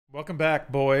Welcome back,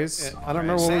 boys. I don't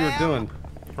remember what we were doing.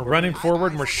 We're running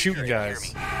forward and we're shooting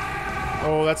guys.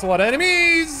 Oh, that's a lot of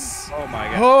enemies! Oh my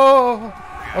god. Oh!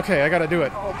 Okay, I gotta do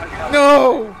it. Oh my god.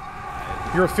 No!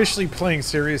 You're officially playing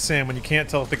Serious Sam when you can't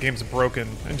tell if the game's broken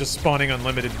and just spawning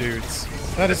unlimited dudes.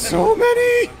 That is so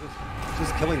many!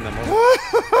 Just killing them.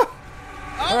 Alright.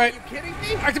 Are you kidding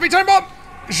me? Activate time bomb!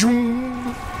 Zoom.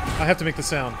 I have to make the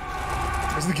sound.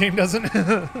 Because the game doesn't.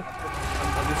 I'm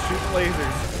just shooting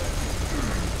lasers.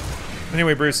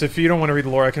 Anyway, Bruce, if you don't want to read the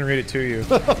lore, I can read it to you.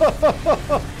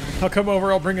 I'll come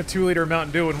over, I'll bring a 2-liter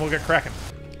Mountain Dew, and we'll get cracking.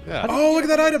 Yeah. Oh, look at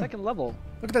that item! Second level.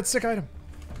 Look at that sick item.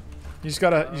 You just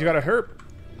gotta herp.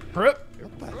 Herp.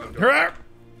 Herp.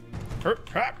 Herp.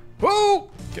 Herp. Whoa!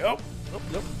 Go. Nope,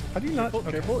 nope. How do you not?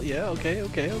 Careful, careful. Yeah, okay,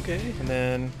 okay, okay. And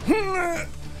then.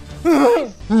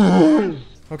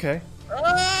 Okay.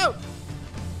 Oh!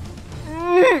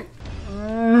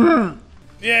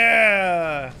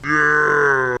 Yeah!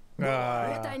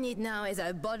 What I need now is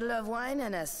a bottle of wine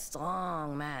and a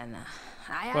strong man.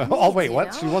 Oh wait,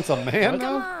 what? She wants a man Come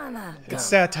now? on. It's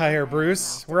satire,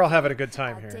 Bruce. We're all having a good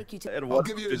time I'll here. take you to And what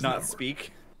did not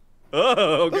speak?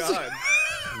 Oh god.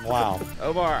 Wow.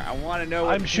 Omar, I want to know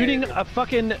what I'm shooting a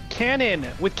fucking cannon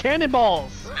with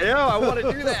cannonballs. Yeah, I want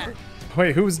to do that.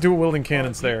 Wait, who's dual wielding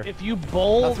cannons there? If you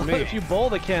bowl, That's me. if you bowl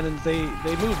the cannons, they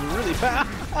move really fast.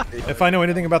 If I know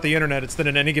anything about the internet, it's that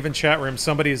in any given chat room,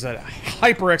 somebody is a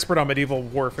hyper expert on medieval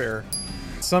warfare.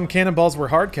 Some cannonballs were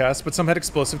hardcast, but some had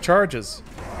explosive charges.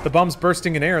 The bombs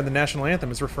bursting in air in the national anthem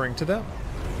is referring to them.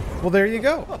 Well, there you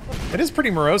go. It is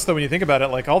pretty morose, though, when you think about it.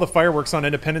 Like, all the fireworks on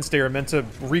Independence Day are meant to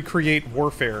recreate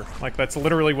warfare. Like, that's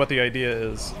literally what the idea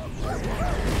is.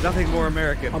 Nothing more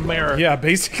American. America. Yeah,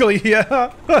 basically,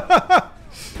 yeah.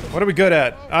 What are we good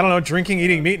at? I don't know, drinking,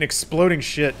 eating meat, and exploding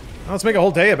shit. Let's make a whole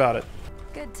day about it.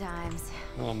 good times.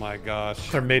 Oh my gosh.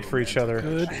 They're made for each other.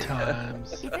 Good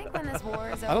times. You think when this war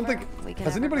is over, I don't think we can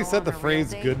has ever anybody go said on the a real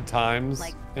phrase date? "good times"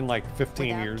 Like, in like 15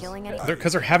 without years. killing any-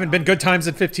 Because there haven't been good times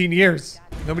in 15 years.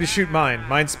 Nobody shoot mine.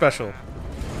 Mine's special.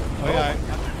 Oh yeah,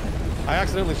 I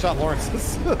accidentally shot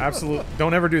Lawrence's. Absolutely.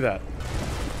 Don't ever do that.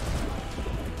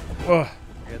 Ugh.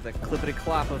 Yeah, the clippity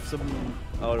clop of some.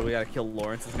 Oh, do we gotta kill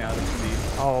Lawrence's now?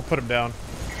 I'll put him down.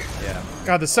 Yeah.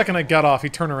 God, the second I got off, he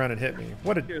turned around and hit me.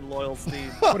 What a You're loyal,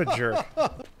 Steve. what a jerk.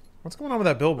 What's going on with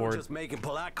that billboard? Just making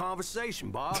polite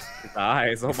conversation, boss. His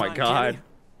eyes. Oh my Fine, god.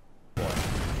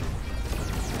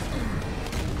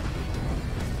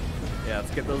 Yeah,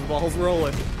 let's get those balls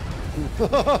rolling.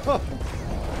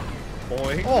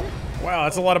 Boy. Oh, Wow,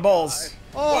 that's a lot of balls.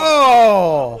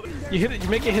 Oh! You hit it. You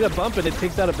make it hit a bump and it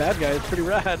takes out a bad guy. It's pretty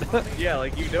rad. Yeah,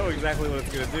 like you know exactly what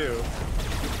it's gonna do.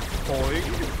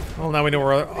 Boing. Well, now we know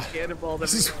where Cannonball.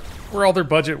 this is where all their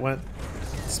budget went.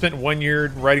 Spent 1 year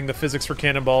writing the physics for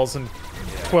cannonballs and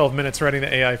 12 minutes writing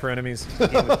the AI for enemies.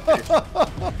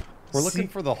 we're looking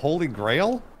for the Holy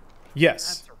Grail.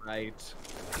 Yes. That's right.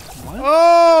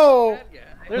 Oh!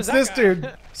 There's What's this that guy.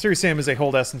 dude? Serious Sam is a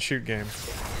hold S and shoot game.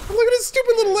 Oh, look at his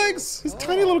stupid little legs! His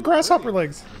tiny little grasshopper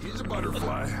legs. He's a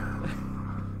butterfly.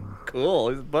 Cool.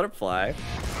 He's a butterfly.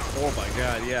 Oh my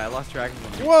god. Yeah, I lost track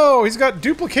of him. Whoa, he's got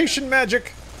duplication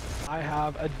magic. I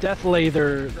have a death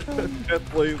lather.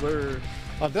 Death laser.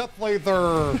 A death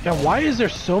laser. Now, why is there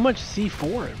so much C4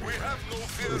 in We have no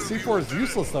fear. The C4 is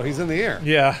useless though. He's in the air.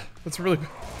 Yeah, that's really.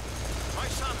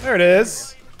 There it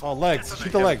is. Oh, legs.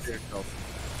 Shoot the legs. Shoot the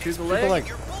Shoot the leg.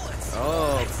 legs.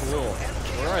 Oh, cool.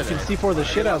 Where are You can they? C4 the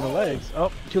shit out of the legs.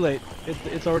 Oh, too late.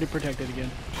 It's already protected again.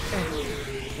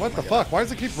 What the fuck? Why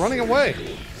does it keep running away?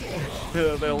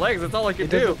 Their legs. That's all I can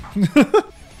do.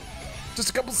 Just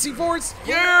a couple C4s.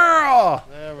 Yeah!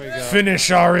 There we go. Finish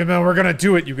Ariman. We're gonna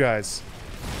do it, you guys.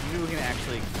 You can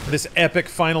actually. This epic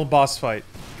final boss fight.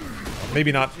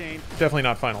 Maybe not. Chain. Definitely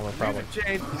not final, though, probably.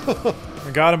 Chain.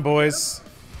 We got him, boys.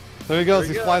 There he goes.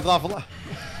 There He you flies off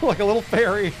like a little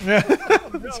fairy.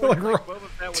 So,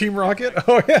 like, Team Rocket?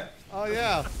 Oh, yeah. Oh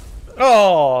yeah.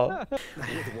 Oh!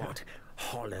 With what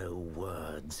hollow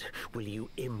words will you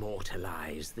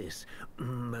immortalize this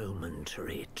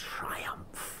momentary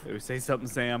triumph? Did we say something,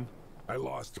 Sam? I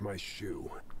lost my shoe.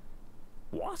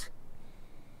 What?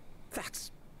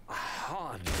 That's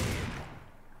hard.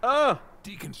 Oh!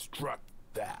 Deconstruct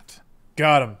that.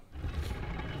 Got him.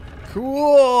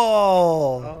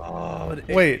 Cool! Oh,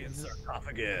 Wait.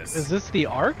 Sarcophagus. is this the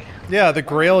Ark? Yeah, the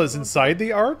Grail is inside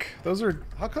the Ark? Those are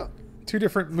How come? two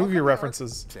different movie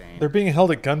references. They're being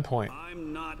held at gunpoint.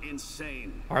 I'm not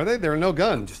insane. Are they? There are no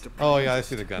guns. Oh yeah, I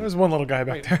see the gun. There's one little guy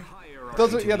back there.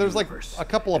 Those are, yeah, there's like a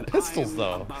couple of pistols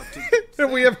though.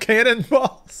 And we have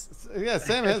cannonballs. Yeah,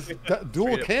 Sam has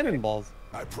dual cannonballs.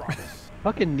 I promise.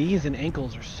 Fucking knees and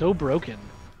ankles are so broken.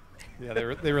 Yeah,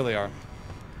 they really are.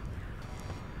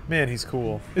 Man, he's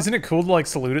cool. Isn't it cool to like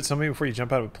salute at somebody before you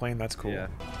jump out of a plane? That's cool. Yeah.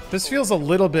 This feels a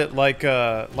little bit like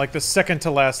the second to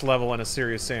last level in a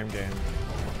Serious Sam game.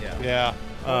 Yeah.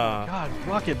 God,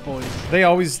 Rocket Boys. They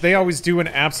always do an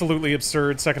absolutely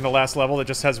absurd second to last level that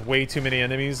just has way too many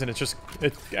enemies, and it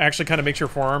actually kind of makes your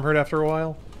forearm hurt after a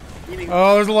while.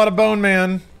 Oh, there's a lot of Bone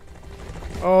Man.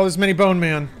 Oh, there's many Bone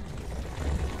Man.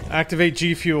 Activate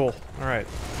G Fuel. All right.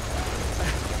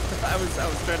 I was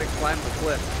trying to climb the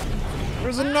cliff.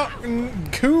 There's a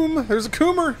coom. There's a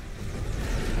coomer.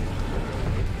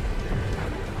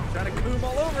 Trying to coom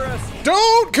all over us.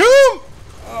 Don't coom!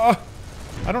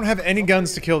 I don't have any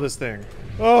guns to kill this thing.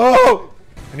 Oh!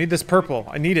 I need this purple.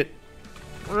 I need it.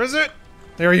 Where is it?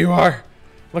 There you are.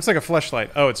 Looks like a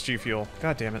fleshlight. Oh, it's G Fuel.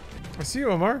 God damn it. I see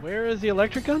you, Omar. Where is the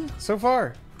electric gun? So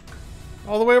far.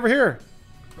 All the way over here.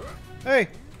 Hey.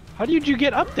 How did you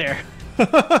get up there?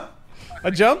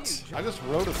 I jumped. I just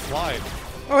rode a slide.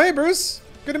 Oh, hey, Bruce.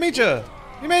 Good to meet you.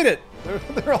 You made it.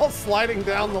 They're all sliding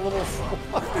down the little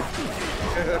slide.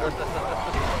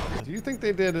 Do you think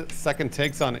they did second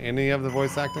takes on any of the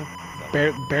voice acting?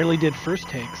 Barely did first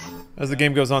takes. As the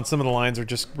game goes on, some of the lines are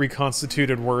just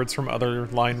reconstituted words from other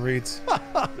line reads.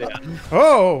 Yeah.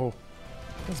 Oh!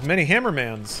 There's many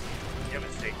Hammermans.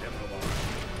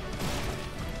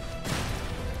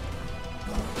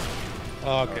 Okay,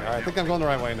 alright, I think I'm going the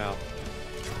right way now.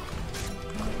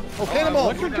 Oh, cannonball!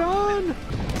 Electric gun!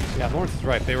 Yeah, Lawrence is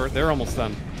right. They're almost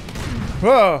done.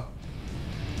 Whoa!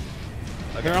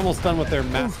 They're almost done with their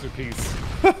masterpiece.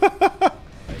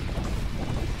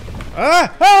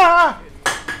 Ah! Ah!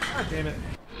 God damn it.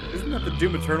 Isn't that the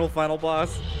Doom Eternal final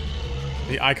boss?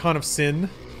 The icon of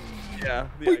sin. Yeah.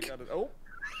 The Boink. icon of,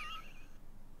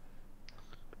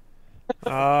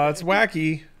 It's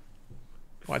wacky.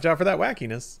 Watch out for that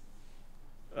wackiness.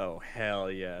 Oh,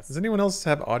 hell yes. Does anyone else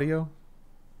have audio?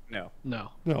 No.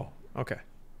 No. No. Okay.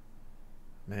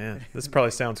 Man, this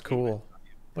probably sounds cool.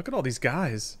 Look at all these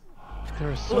guys.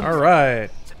 There's so All right.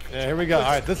 Yeah, here we go.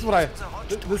 Alright, this is what it was.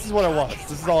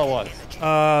 This is all it was.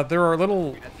 There are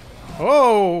little...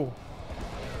 Oh!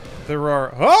 There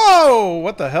are... Oh!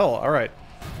 What the hell? All right.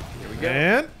 Here we go.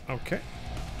 And... Okay.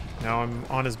 Now I'm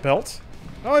on his belt.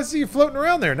 Oh, I see you floating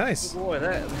around there. Nice. Boy,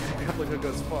 that replica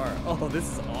goes far. Oh,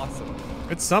 this is awesome.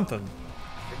 It's something.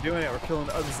 We're doing it. We're killing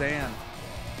Zan.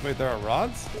 Wait, there are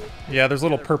rods? Yeah, there's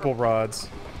little purple rods.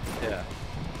 Yeah.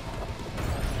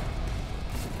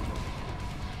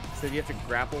 So you have to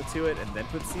grapple to it and then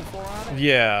put C4 on it?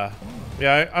 Yeah.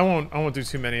 Yeah, I won't do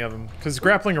too many of them because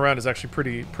grappling around is actually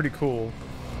pretty cool.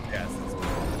 Yes, it's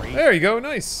great. There you go.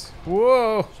 Nice.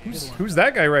 Whoa. Who's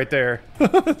that guy right there?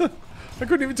 I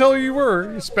couldn't even tell who you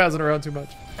were. You're spazzing around too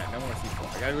much. Yeah, no more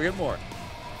C4. I gotta go get more.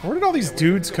 Where did all these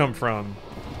dudes come from?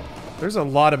 There's a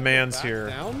lot of mans here.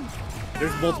 Down?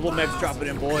 There's multiple mechs dropping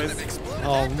in, boys.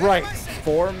 Alright.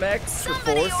 4 mechs for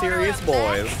 4 serious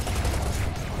boys.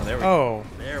 Oh, there we go. Oh.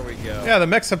 There we go. Yeah, the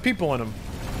mechs have people in them.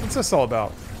 What's this all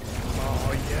about?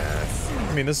 Oh, yes.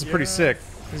 I mean, this is pretty sick.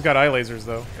 He's got eye lasers,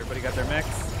 though. Everybody got their mechs?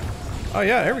 Oh,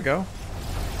 yeah, there we go.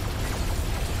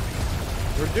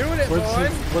 We're doing it, boys.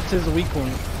 What's his weak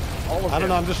point? All of I don't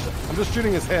know, them. I'm just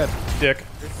shooting his head. Dick.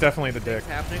 Definitely the dick. It's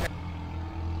happening.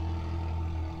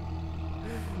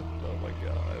 Oh, my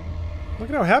God. Look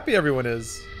at how happy everyone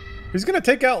is. He's gonna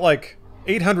take out, like,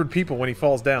 800 people when he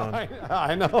falls down.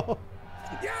 I know.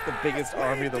 It's the biggest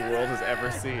army the world has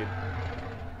ever seen.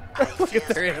 Look at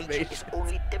their animation.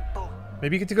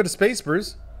 Maybe you get to go to space,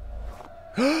 Bruce.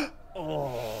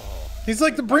 Oh. He's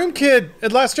like the broom kid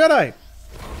at Last Jedi.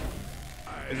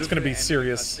 It's gonna be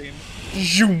serious.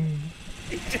 Zoom.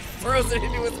 He just throws it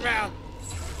into his mouth.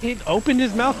 He opened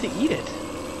his mouth to eat it.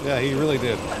 Yeah, he really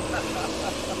did.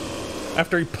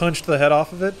 After he punched the head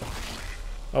off of it.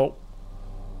 Oh.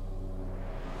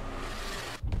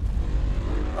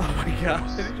 Oh my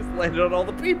gosh, he just landed on all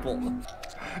the people.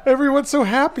 Everyone's so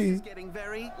happy.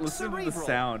 Listen to the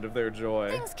sound of their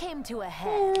joy. Things came to a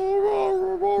head.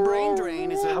 Brain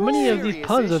drain is a How many of these serious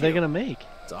puns are they issue. gonna make?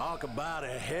 Talk about a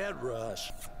head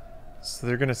rush. So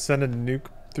they're gonna send a nuke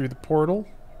through the portal?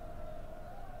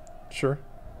 Sure.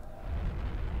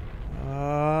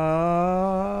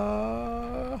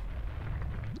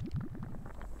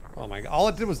 Oh my god. All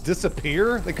it did was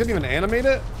disappear? They couldn't even animate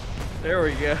it? There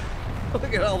we go.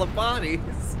 Look at all the bodies.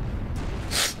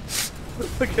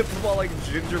 Look at them all like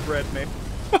gingerbread man.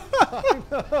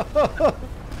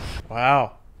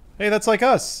 Wow. Hey, that's like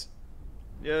us.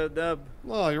 Yeah, Dub.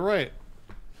 Oh, you're right.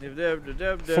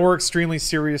 4 extremely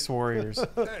serious warriors.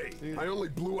 Hey, I only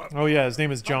blew up. Oh yeah, his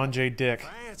name is John J. Dick.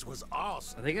 France was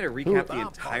awesome. Are they gonna recap the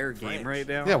entire game right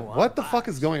now? Yeah, what the fuck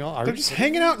is going on? Are They're you- just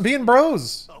hanging out and being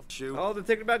bros. Shoot. Oh, they're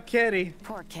thinking about Kenny.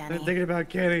 Poor They're Kenny. thinking about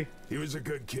Kenny. He was a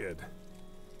good kid.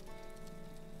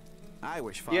 I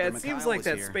wish Father Yeah, it Mikhail seems like was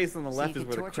that here. space on the left is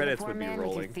where the credits would be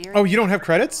rolling. Oh, you don't have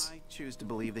credits? I choose to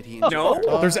believe that he No?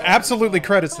 There's absolutely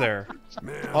credits there.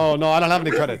 Oh no, I don't have any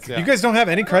credits. Yeah. You guys don't have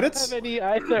any I credits? don't have any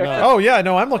either. Oh yeah,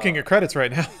 no, I'm looking at credits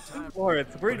right now.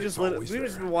 We've just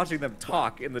been watching them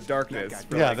talk in the darkness.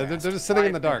 for Yeah, like they're just sitting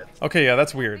in the dark. Okay, yeah,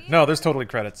 that's weird. No, there's totally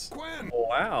credits.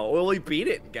 Wow. Well, we beat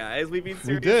it, guys. We beat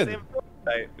Serious did. Sam4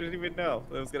 tonight. We didn't even know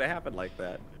it was gonna happen like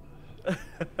that.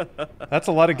 That's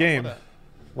a lot of game.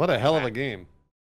 What a hell of a game.